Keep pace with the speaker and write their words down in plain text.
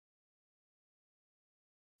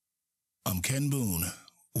I'm Ken Boone.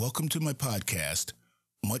 Welcome to my podcast,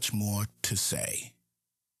 Much More to Say.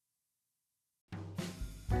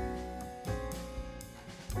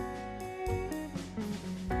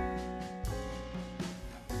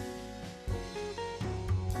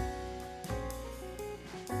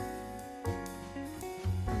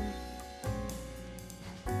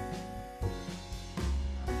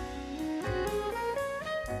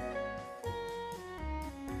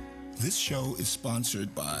 This show is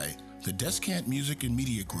sponsored by the Descant Music and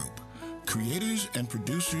Media Group, creators and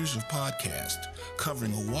producers of podcasts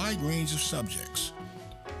covering a wide range of subjects.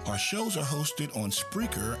 Our shows are hosted on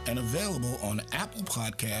Spreaker and available on Apple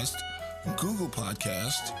Podcasts, Google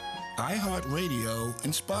Podcasts, iHeartRadio,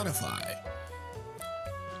 and Spotify.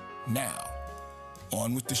 Now,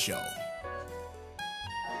 on with the show.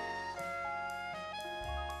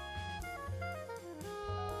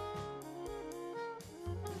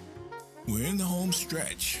 We're in the home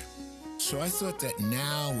stretch, so I thought that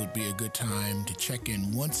now would be a good time to check in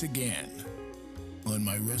once again on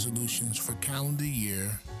my resolutions for calendar year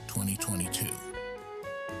 2022.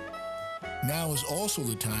 Now is also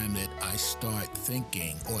the time that I start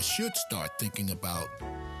thinking, or should start thinking about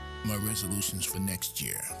my resolutions for next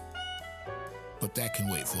year. But that can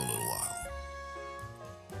wait for a little while.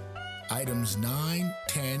 Items 9,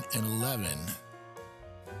 10, and 11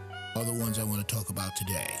 are the ones I want to talk about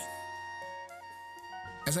today.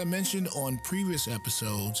 As I mentioned on previous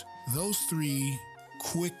episodes, those three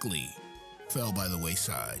quickly fell by the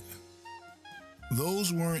wayside.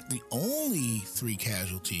 Those weren't the only three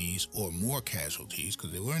casualties or more casualties,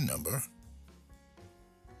 because they were a number,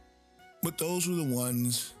 but those were the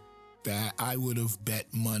ones that I would have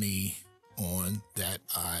bet money on that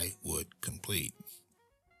I would complete.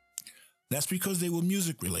 That's because they were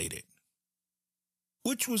music related,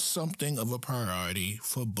 which was something of a priority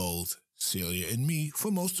for both Celia and me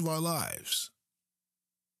for most of our lives.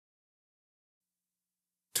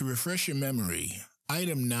 To refresh your memory,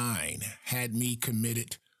 item 9 had me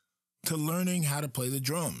committed to learning how to play the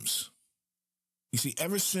drums. You see,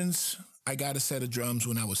 ever since I got a set of drums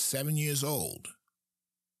when I was 7 years old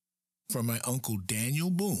from my uncle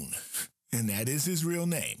Daniel Boone, and that is his real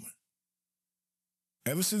name,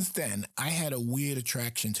 ever since then, I had a weird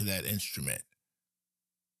attraction to that instrument.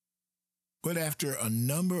 But after a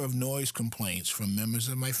number of noise complaints from members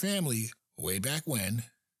of my family way back when,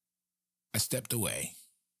 I stepped away.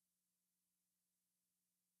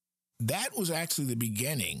 That was actually the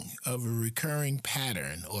beginning of a recurring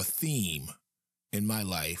pattern or theme in my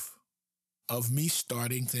life of me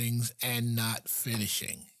starting things and not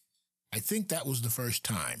finishing. I think that was the first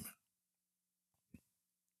time.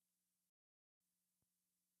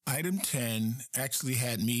 Item 10 actually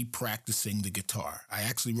had me practicing the guitar. I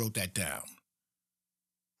actually wrote that down.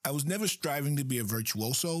 I was never striving to be a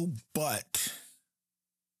virtuoso, but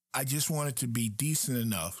I just wanted to be decent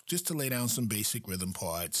enough just to lay down some basic rhythm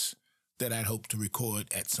parts that I'd hope to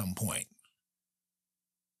record at some point.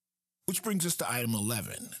 Which brings us to item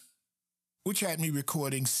 11, which had me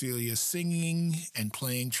recording Celia singing and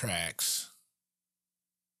playing tracks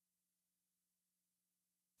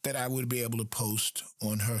that I would be able to post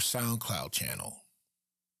on her SoundCloud channel.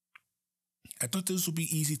 I thought those would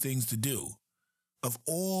be easy things to do. Of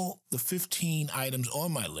all the 15 items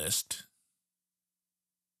on my list,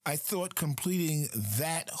 I thought completing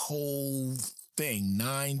that whole thing,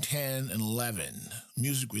 9, 10, and 11,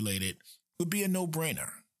 music related, would be a no-brainer.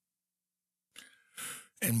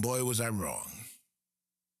 And boy, was I wrong.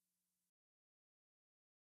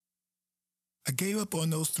 I gave up on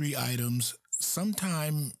those three items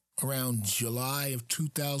sometime around July of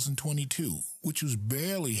 2022, which was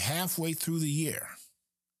barely halfway through the year.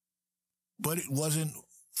 But it wasn't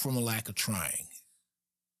from a lack of trying.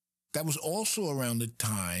 That was also around the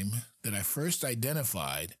time that I first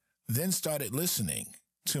identified, then started listening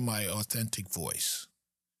to my authentic voice.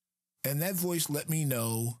 And that voice let me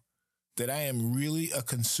know that I am really a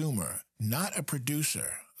consumer, not a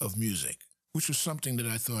producer of music, which was something that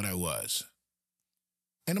I thought I was.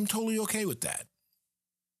 And I'm totally okay with that.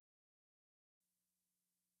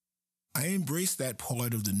 I embrace that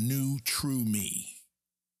part of the new, true me.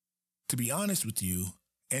 To be honest with you,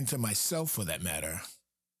 and to myself for that matter,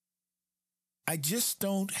 I just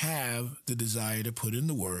don't have the desire to put in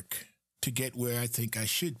the work to get where I think I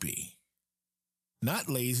should be. Not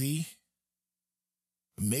lazy.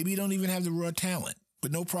 Maybe don't even have the raw talent,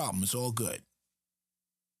 but no problem, it's all good.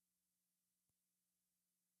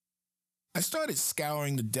 I started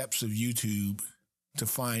scouring the depths of YouTube to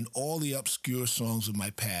find all the obscure songs of my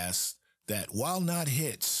past that, while not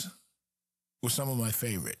hits, were some of my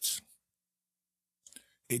favorites.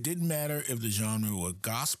 It didn't matter if the genre were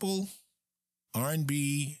gospel,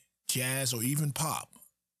 R&B, jazz, or even pop.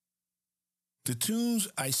 The tunes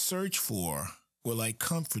I searched for were like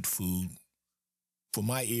comfort food for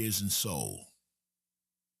my ears and soul.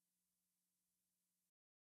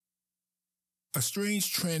 A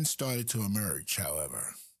strange trend started to emerge,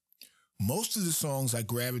 however. Most of the songs I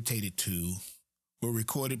gravitated to were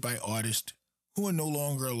recorded by artists who are no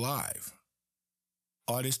longer alive.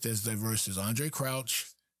 Artists as diverse as Andre Crouch,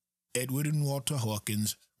 Edward and Walter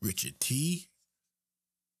Hawkins, Richard T.,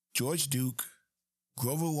 George Duke,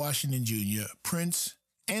 Grover Washington Jr., Prince,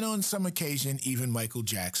 and on some occasion even Michael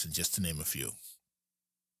Jackson, just to name a few.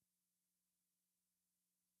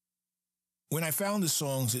 When I found the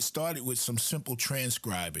songs, it started with some simple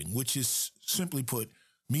transcribing, which is, simply put,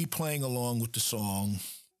 me playing along with the song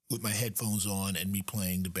with my headphones on and me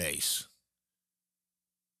playing the bass.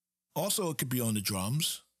 Also, it could be on the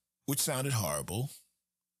drums, which sounded horrible,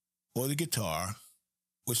 or the guitar,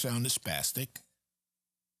 which sounded spastic,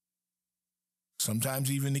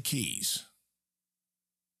 sometimes even the keys.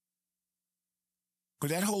 But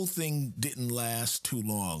that whole thing didn't last too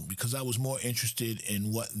long because I was more interested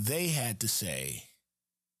in what they had to say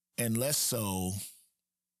and less so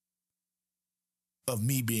of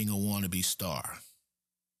me being a wannabe star.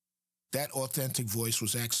 That authentic voice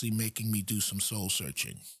was actually making me do some soul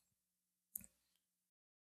searching.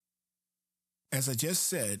 As I just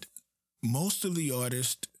said, most of the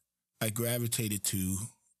artists I gravitated to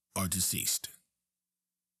are deceased.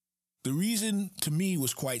 The reason to me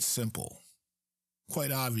was quite simple,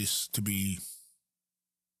 quite obvious to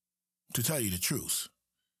tell you the truth.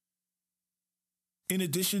 In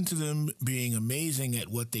addition to them being amazing at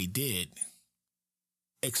what they did,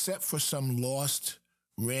 except for some lost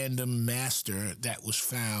random master that was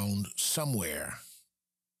found somewhere,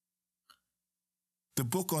 the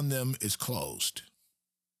book on them is closed.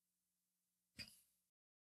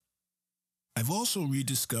 I've also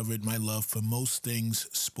rediscovered my love for most things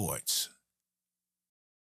sports.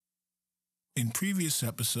 In previous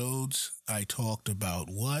episodes, I talked about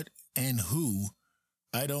what and who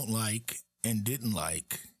I don't like and didn't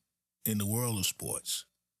like in the world of sports.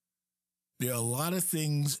 There are a lot of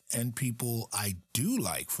things and people I do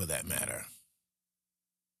like, for that matter.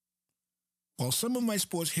 While some of my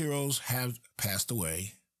sports heroes have passed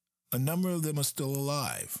away, a number of them are still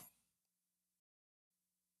alive.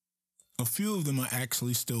 A few of them are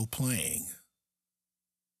actually still playing.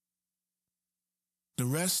 The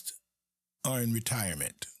rest are in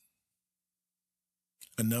retirement.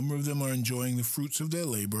 A number of them are enjoying the fruits of their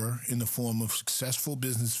labor in the form of successful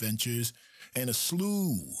business ventures and a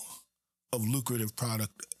slew of lucrative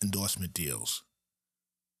product endorsement deals.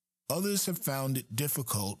 Others have found it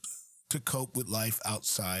difficult to cope with life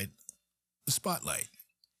outside the spotlight.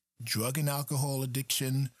 Drug and alcohol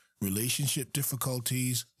addiction, relationship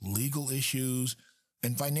difficulties, legal issues,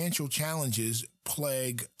 and financial challenges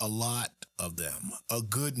plague a lot of them, a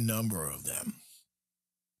good number of them.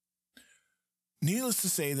 Needless to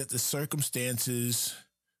say that the circumstances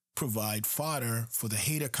provide fodder for the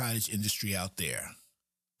hater cottage industry out there,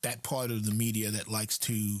 that part of the media that likes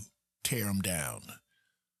to tear them down.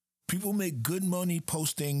 People make good money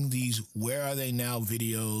posting these "Where Are They Now"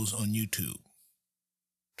 videos on YouTube.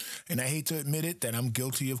 And I hate to admit it that I'm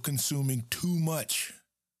guilty of consuming too much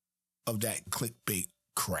of that clickbait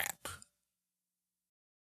crap.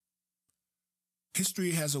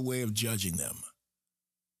 History has a way of judging them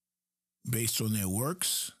based on their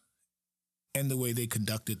works and the way they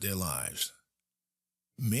conducted their lives.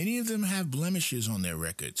 Many of them have blemishes on their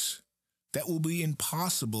records that will be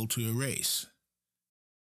impossible to erase.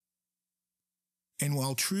 And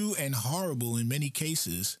while true and horrible in many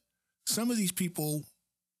cases, some of these people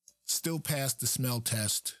still pass the smell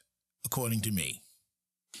test, according to me.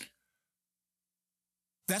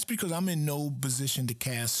 That's because I'm in no position to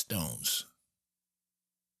cast stones.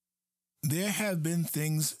 There have been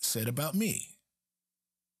things said about me.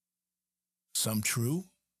 Some true,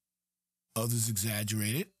 others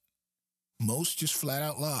exaggerated, most just flat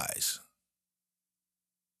out lies.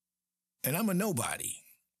 And I'm a nobody.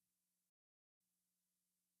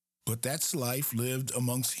 But that's life lived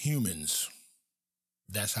amongst humans.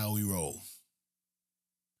 That's how we roll.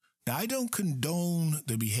 Now, I don't condone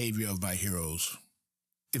the behavior of my heroes.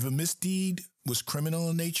 If a misdeed was criminal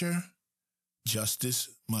in nature, justice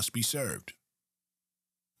must be served.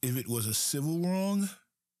 If it was a civil wrong,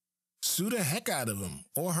 sue the heck out of him,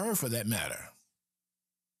 or her for that matter.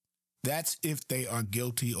 That's if they are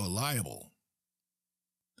guilty or liable.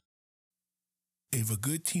 If a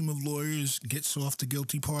good team of lawyers gets off the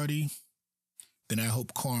guilty party, then I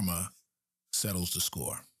hope karma settles the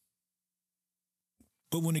score.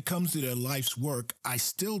 But when it comes to their life's work, I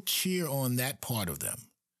still cheer on that part of them.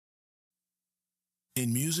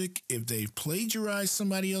 In music, if they've plagiarized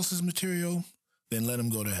somebody else's material, then let them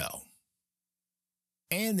go to hell.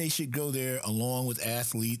 And they should go there along with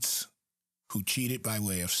athletes who cheated by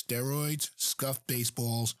way of steroids, scuffed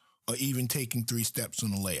baseballs, or even taking 3 steps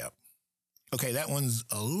on a layup. Okay, that one's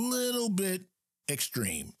a little bit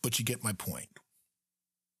extreme, but you get my point.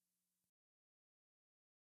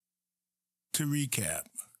 To recap,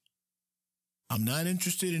 I'm not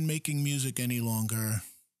interested in making music any longer.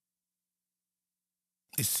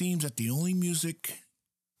 It seems that the only music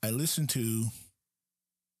I listen to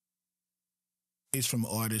is from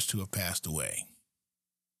artists who have passed away.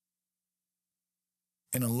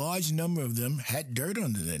 And a large number of them had dirt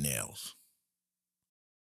under their nails.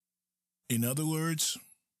 In other words,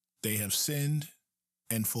 they have sinned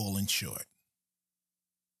and fallen short.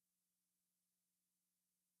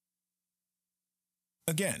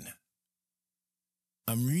 Again,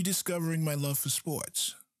 I'm rediscovering my love for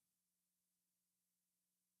sports.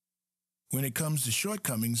 When it comes to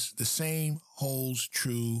shortcomings, the same holds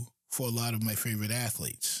true for a lot of my favorite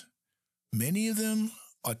athletes. Many of them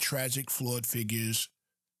are tragic, flawed figures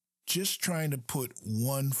just trying to put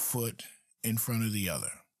one foot in front of the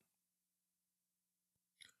other.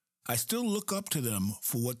 I still look up to them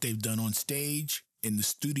for what they've done on stage, in the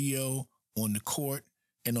studio, on the court,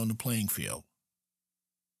 and on the playing field.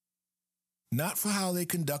 Not for how they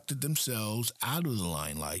conducted themselves out of the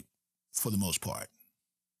limelight, for the most part.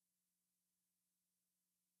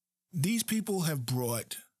 These people have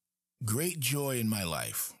brought great joy in my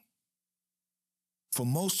life, for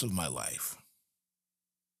most of my life,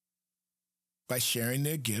 by sharing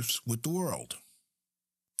their gifts with the world.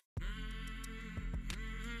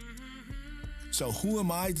 So who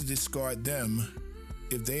am I to discard them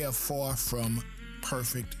if they are far from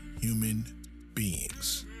perfect human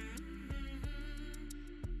beings?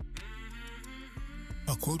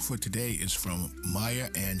 Our quote for today is from Maya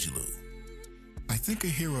Angelou. I think a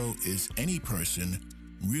hero is any person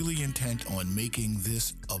really intent on making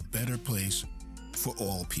this a better place for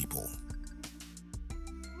all people.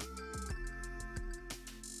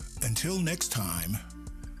 Until next time,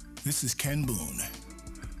 this is Ken Boone.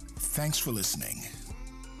 Thanks for listening.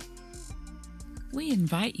 We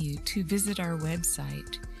invite you to visit our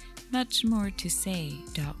website,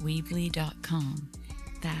 muchmoretosay.weebly.com.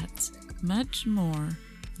 That's muchmore,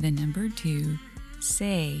 2,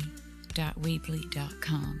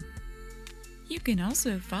 say.weebly.com. You can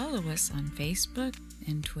also follow us on Facebook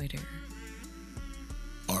and Twitter.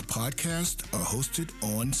 Our podcasts are hosted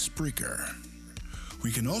on Spreaker.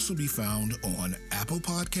 We can also be found on Apple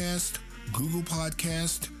Podcast, Google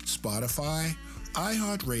Podcast, Spotify,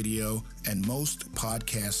 iHeartRadio, and most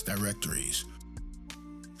podcast directories.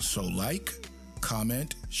 So like,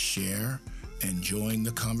 comment, share, and join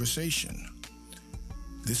the conversation.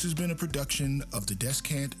 This has been a production of the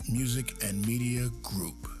Descant Music and Media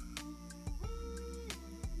Group.